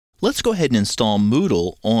Let's go ahead and install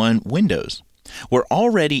Moodle on Windows. We're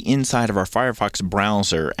already inside of our Firefox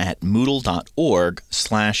browser at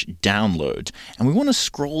moodle.org/downloads, and we want to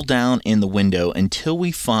scroll down in the window until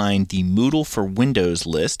we find the Moodle for Windows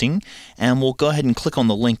listing, and we'll go ahead and click on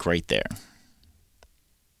the link right there.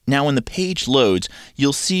 Now when the page loads,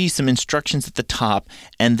 you'll see some instructions at the top,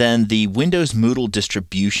 and then the Windows Moodle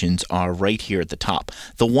distributions are right here at the top.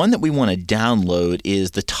 The one that we want to download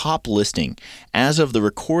is the top listing. As of the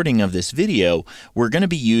recording of this video, we're going to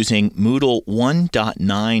be using Moodle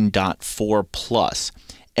 1.9.4 Plus.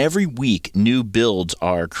 Every week, new builds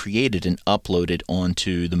are created and uploaded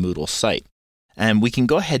onto the Moodle site. And we can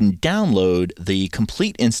go ahead and download the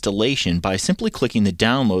complete installation by simply clicking the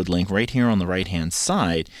download link right here on the right-hand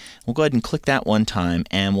side. We'll go ahead and click that one time,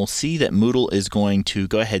 and we'll see that Moodle is going to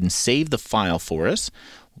go ahead and save the file for us.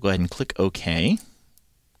 We'll go ahead and click OK.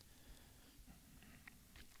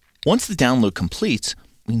 Once the download completes,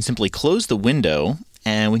 we can simply close the window,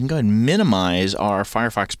 and we can go ahead and minimize our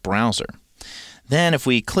Firefox browser. Then if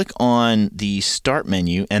we click on the Start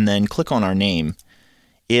menu and then click on our name,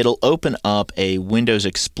 it'll open up a Windows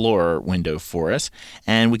Explorer window for us,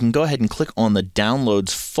 and we can go ahead and click on the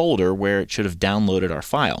Downloads folder where it should have downloaded our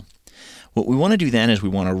file. What we want to do then is we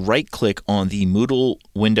want to right-click on the Moodle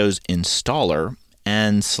Windows installer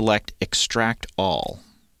and select Extract All.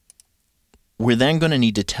 We're then going to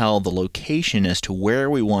need to tell the location as to where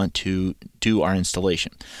we want to do our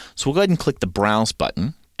installation. So we'll go ahead and click the Browse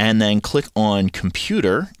button, and then click on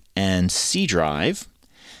Computer and C Drive.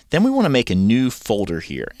 Then we want to make a new folder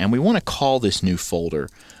here, and we want to call this new folder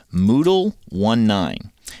Moodle 1.9.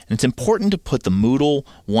 And it's important to put the Moodle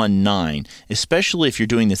 1.9, especially if you're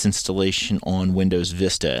doing this installation on Windows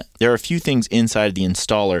Vista. There are a few things inside of the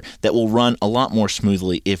installer that will run a lot more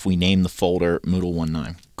smoothly if we name the folder Moodle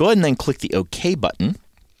 1.9. Go ahead and then click the OK button,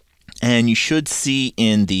 and you should see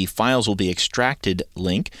in the Files Will Be Extracted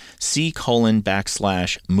link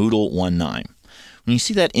C:\Moodle 1.9. When you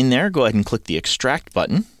see that in there, go ahead and click the Extract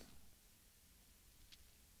button.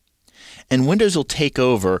 And Windows will take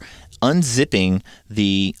over, unzipping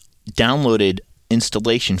the downloaded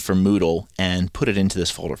installation from Moodle and put it into this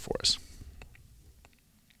folder for us.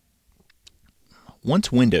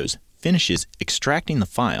 Once Windows finishes extracting the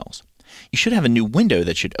files, you should have a new window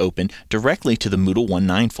that should open directly to the Moodle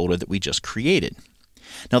 1.9 folder that we just created.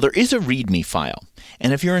 Now there is a README file,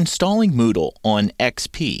 and if you're installing Moodle on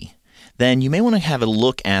XP, then you may want to have a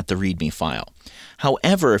look at the README file.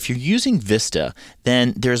 However, if you're using Vista,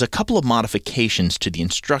 then there's a couple of modifications to the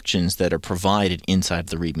instructions that are provided inside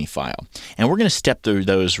the README file. And we're going to step through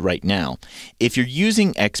those right now. If you're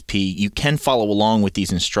using XP, you can follow along with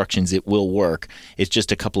these instructions. It will work. It's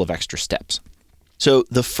just a couple of extra steps. So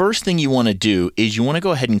the first thing you want to do is you want to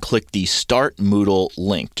go ahead and click the Start Moodle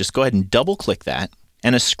link. Just go ahead and double click that.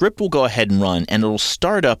 And a script will go ahead and run, and it'll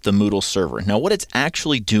start up the Moodle server. Now what it's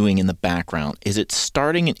actually doing in the background is it's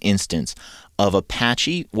starting an instance of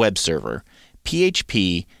Apache web server,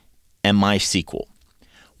 PHP, and MySQL.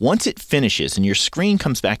 Once it finishes and your screen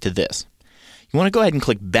comes back to this, you want to go ahead and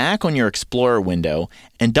click back on your Explorer window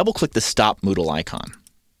and double-click the Stop Moodle icon.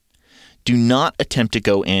 Do not attempt to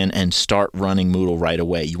go in and start running Moodle right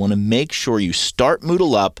away. You want to make sure you start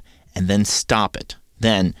Moodle up and then stop it.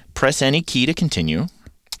 Then press any key to continue.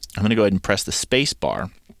 I'm going to go ahead and press the space bar.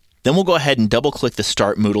 Then we'll go ahead and double-click the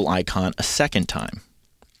Start Moodle icon a second time.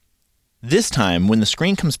 This time, when the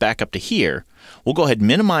screen comes back up to here, we'll go ahead and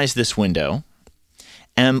minimize this window,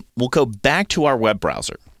 and we'll go back to our web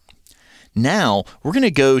browser. Now, we're going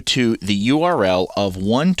to go to the URL of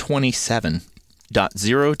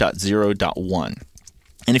 127.0.0.1.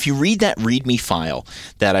 And if you read that README file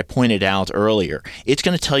that I pointed out earlier, it's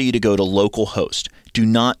going to tell you to go to localhost. Do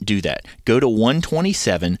not do that. Go to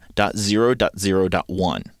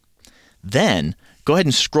 127.0.0.1. Then, go ahead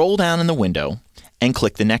and scroll down in the window and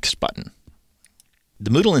click the Next button.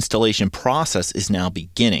 The Moodle installation process is now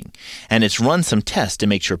beginning, and it's run some tests to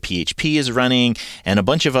make sure PHP is running and a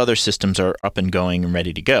bunch of other systems are up and going and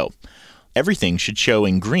ready to go. Everything should show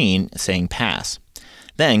in green saying Pass.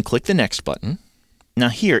 Then click the Next button. Now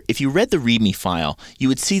here, if you read the README file, you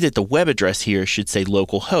would see that the web address here should say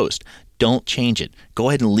localhost. Don't change it. Go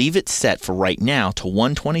ahead and leave it set for right now to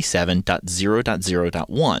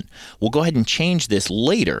 127.0.0.1. We'll go ahead and change this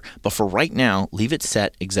later, but for right now, leave it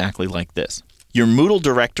set exactly like this. Your Moodle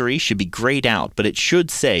directory should be grayed out, but it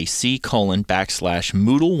should say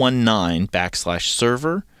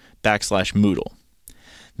C:\Moodle19/server/Moodle.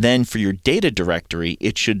 Then for your data directory,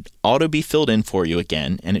 it should auto be filled in for you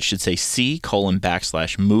again, and it should say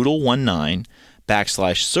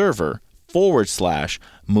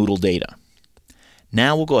C:\Moodle19/server/Moodle data.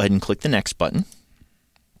 Now we'll go ahead and click the Next button.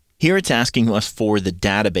 Here it's asking us for the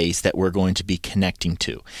database that we're going to be connecting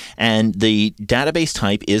to. And the database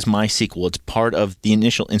type is MySQL. It's part of the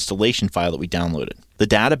initial installation file that we downloaded. The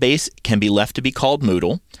database can be left to be called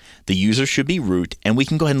Moodle. The user should be root, and we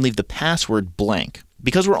can go ahead and leave the password blank.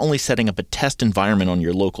 Because we're only setting up a test environment on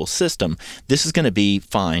your local system, this is going to be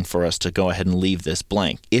fine for us to go ahead and leave this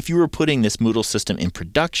blank. If you were putting this Moodle system in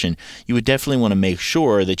production, you would definitely want to make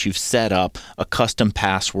sure that you've set up a custom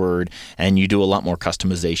password and you do a lot more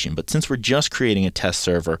customization. But since we're just creating a test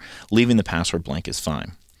server, leaving the password blank is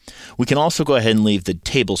fine. We can also go ahead and leave the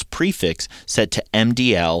table's prefix set to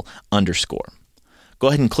MDL_. Go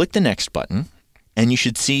ahead and click the Next button, and you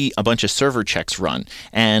should see a bunch of server checks run.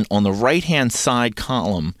 And on the right-hand side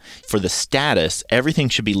column for the status, everything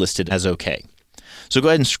should be listed as OK. So go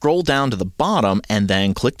ahead and scroll down to the bottom and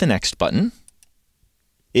then click the Next button.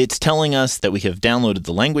 It's telling us that we have downloaded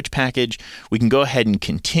the language package. We can go ahead and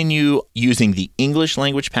continue using the English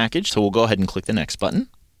language package. So we'll go ahead and click the Next button.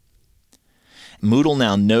 Moodle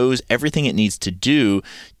now knows everything it needs to do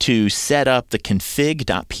to set up the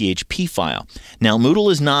config.php file. Now,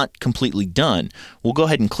 Moodle is not completely done. We'll go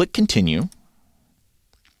ahead and click Continue.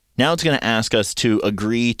 Now it's going to ask us to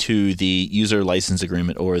agree to the user license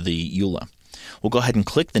agreement, or the EULA. We'll go ahead and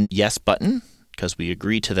click the Yes button, because we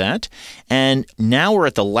agree to that. And now we're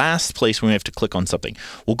at the last place when we have to click on something.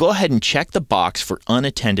 We'll go ahead and check the box for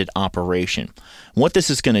Unattended Operation. What this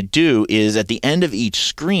is going to do is at the end of each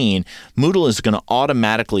screen, Moodle is going to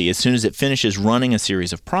automatically, as soon as it finishes running a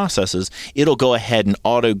series of processes, it'll go ahead and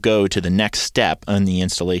auto go to the next step in the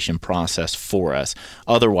installation process for us.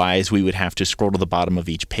 Otherwise, we would have to scroll to the bottom of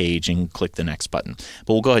each page and click the Next button.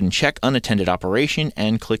 But we'll go ahead and check Unattended Operation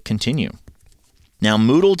and click Continue. Now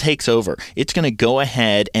Moodle takes over. It's going to go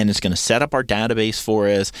ahead and it's going to set up our database for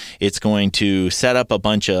us. It's going to set up a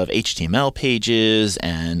bunch of HTML pages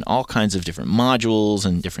and all kinds of different modules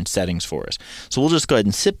and different settings for us. So we'll just go ahead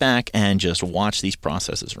and sit back and just watch these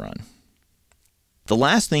processes run. The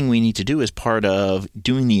last thing we need to do as part of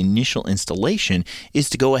doing the initial installation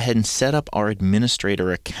is to go ahead and set up our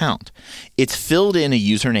administrator account. It's filled in a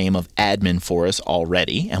username of admin for us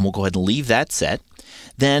already, and we'll go ahead and leave that set.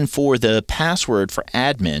 Then for the password for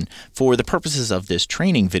admin, for the purposes of this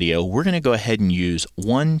training video, we're going to go ahead and use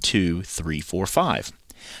 12345.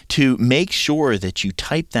 To make sure that you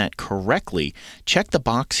type that correctly, check the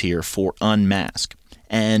box here for unmask.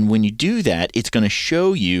 And when you do that, it's going to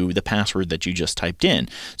show you the password that you just typed in.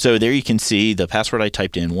 So there you can see the password I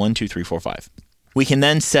typed in, 12345. We can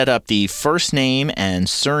then set up the first name and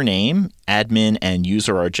surname. Admin and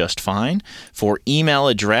user are just fine. For email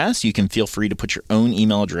address, you can feel free to put your own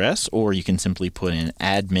email address, or you can simply put in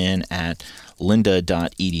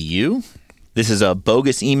admin@lynda.edu. This is a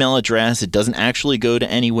bogus email address. It doesn't actually go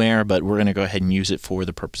to anywhere, but we're going to go ahead and use it for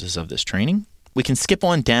the purposes of this training. We can skip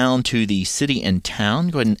on down to the city and town.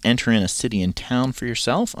 Go ahead and enter in a city and town for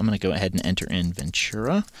yourself. I'm going to go ahead and enter in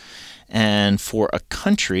Ventura. And for a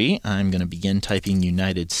country, I'm going to begin typing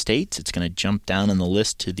United States. It's going to jump down in the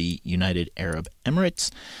list to the United Arab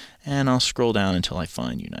Emirates. And I'll scroll down until I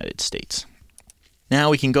find United States. Now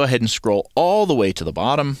we can go ahead and scroll all the way to the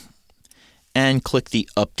bottom and click the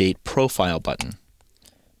Update Profile button.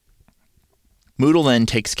 Moodle then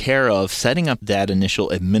takes care of setting up that initial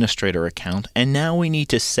administrator account, and now we need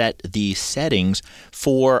to set the settings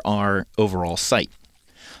for our overall site.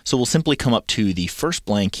 So we'll simply come up to the first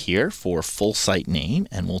blank here for full site name,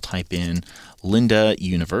 and we'll type in Lynda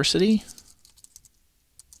University.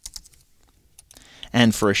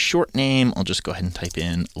 And for a short name, I'll just go ahead and type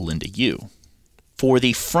in Lynda U. For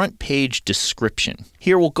the front page description,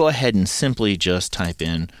 here we'll go ahead and simply just type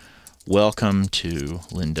in Welcome to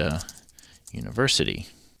Lynda University.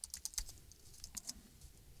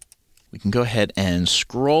 We can go ahead and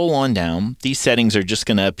scroll on down. These settings are just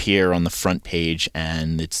going to appear on the front page,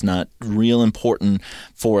 and it's not real important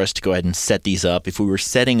for us to go ahead and set these up. If we were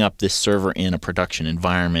setting up this server in a production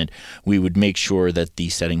environment, we would make sure that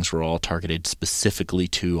these settings were all targeted specifically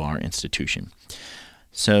to our institution.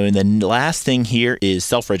 So the last thing here is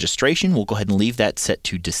self-registration. We'll go ahead and leave that set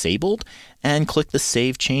to disabled and click the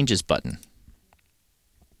Save Changes button.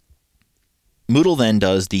 Moodle then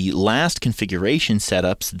does the last configuration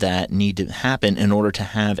setups that need to happen in order to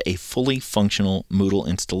have a fully functional Moodle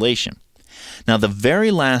installation. Now, the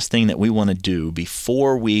very last thing that we want to do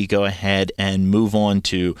before we go ahead and move on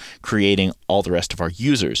to creating all the rest of our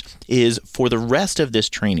users is for the rest of this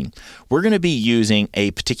training, we're going to be using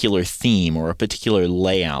a particular theme or a particular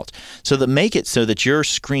layout to make it so that your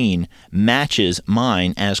screen matches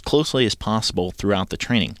mine as closely as possible throughout the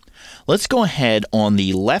training. Let's go ahead on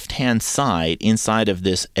the left-hand side inside of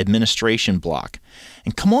this administration block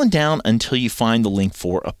and come on down until you find the link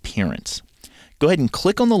for Appearance. Go ahead and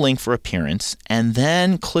click on the link for Appearance and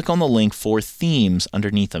then click on the link for Themes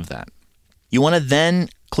underneath of that. You want to then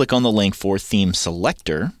click on the link for Theme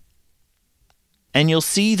Selector, and you'll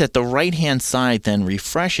see that the right-hand side then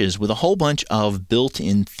refreshes with a whole bunch of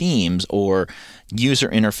built-in themes or user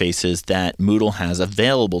interfaces that Moodle has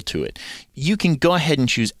available to it. You can go ahead and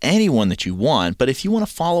choose any one that you want, but if you want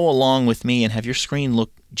to follow along with me and have your screen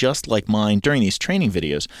look just like mine during these training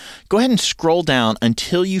videos, go ahead and scroll down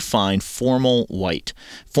until you find Formal White.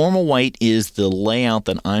 Formal White is the layout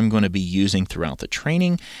that I'm going to be using throughout the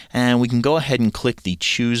training, and we can go ahead and click the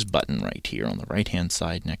Choose button right here on the right-hand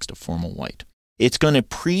side next to Formal White. It's going to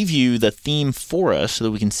preview the theme for us so that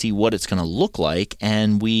we can see what it's going to look like,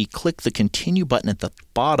 and we click the Continue button at the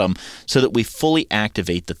bottom so that we fully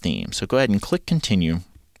activate the theme. So go ahead and click Continue.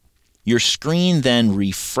 Your screen then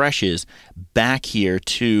refreshes back here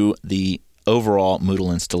to the overall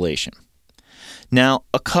Moodle installation. Now,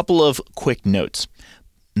 a couple of quick notes.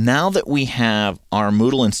 Now that we have our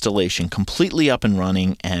Moodle installation completely up and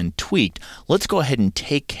running and tweaked, let's go ahead and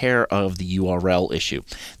take care of the URL issue.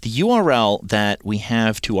 The URL that we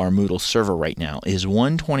have to our Moodle server right now is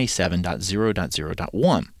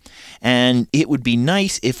 127.0.0.1. And it would be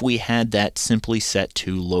nice if we had that simply set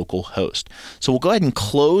to localhost. So we'll go ahead and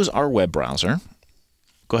close our web browser.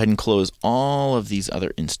 Go ahead and close all of these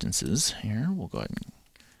other instances here. We'll go ahead and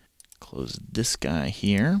close this guy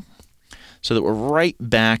here, so that we're right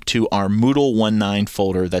back to our Moodle 1.9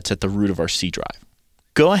 folder that's at the root of our C drive.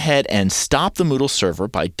 Go ahead and stop the Moodle server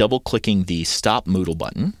by double-clicking the Stop Moodle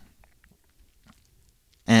button.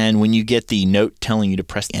 And when you get the note telling you to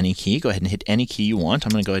press any key, go ahead and hit any key you want.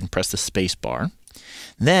 I'm going to go ahead and press the space bar.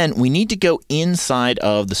 Then we need to go inside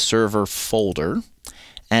of the server folder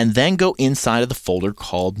and then go inside of the folder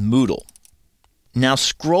called Moodle. Now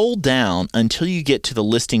scroll down until you get to the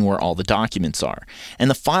listing where all the documents are. And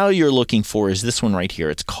the file you're looking for is this one right here.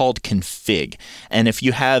 It's called config. And if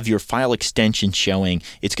you have your file extension showing,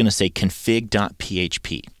 it's going to say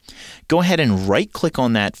config.php. Go ahead and right-click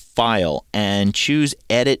on that file and choose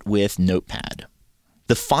Edit with Notepad.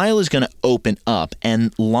 The file is going to open up,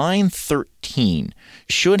 and line 13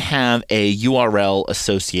 should have a URL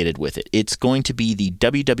associated with it. It's going to be the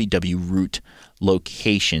www root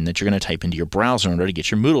location that you're going to type into your browser in order to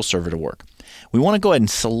get your Moodle server to work. We want to go ahead and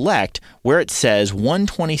select where it says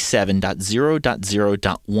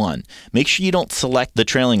 127.0.0.1. Make sure you don't select the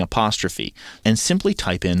trailing apostrophe and simply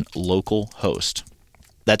type in localhost.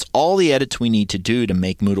 That's all the edits we need to do to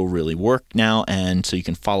make Moodle really work now, and so you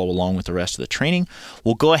can follow along with the rest of the training.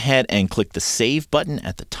 We'll go ahead and click the Save button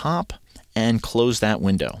at the top and close that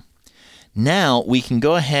window. Now we can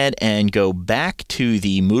go ahead and go back to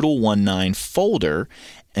the Moodle 1.9 folder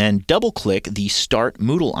and double-click the Start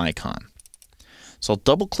Moodle icon. So I'll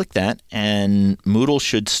double-click that, and Moodle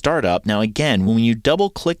should start up. Now again, when you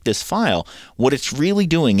double-click this file, what it's really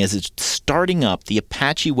doing is it's starting up the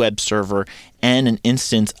Apache web server and an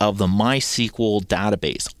instance of the MySQL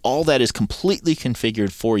database. All that is completely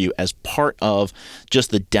configured for you as part of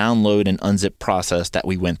just the download and unzip process that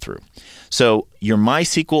we went through. So your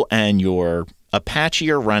MySQL and your Apache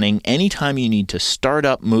are running. Anytime you need to start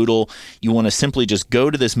up Moodle, you want to simply just go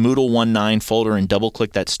to this Moodle 1.9 folder and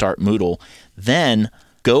double-click that Start Moodle. Then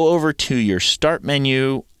go over to your Start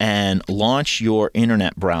menu and launch your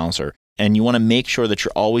internet browser. And you want to make sure that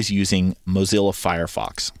you're always using Mozilla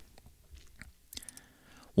Firefox.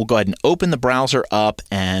 We'll go ahead and open the browser up,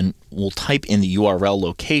 and we'll type in the URL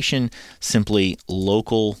location, simply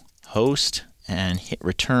localhost, and hit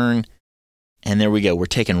return. And there we go. We're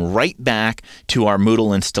taken right back to our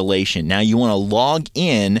Moodle installation. Now you want to log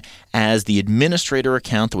in as the administrator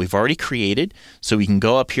account that we've already created. So we can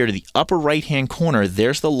go up here to the upper right-hand corner.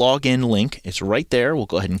 There's the login link. It's right there. We'll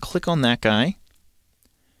go ahead and click on that guy.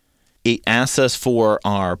 It asks us for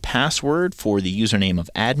our password for the username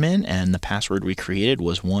of admin, and the password we created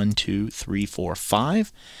was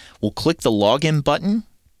 12345. We'll click the login button.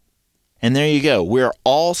 And there you go. We're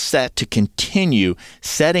all set to continue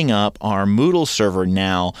setting up our Moodle server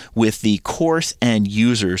now with the course and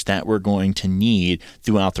users that we're going to need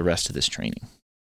throughout the rest of this training.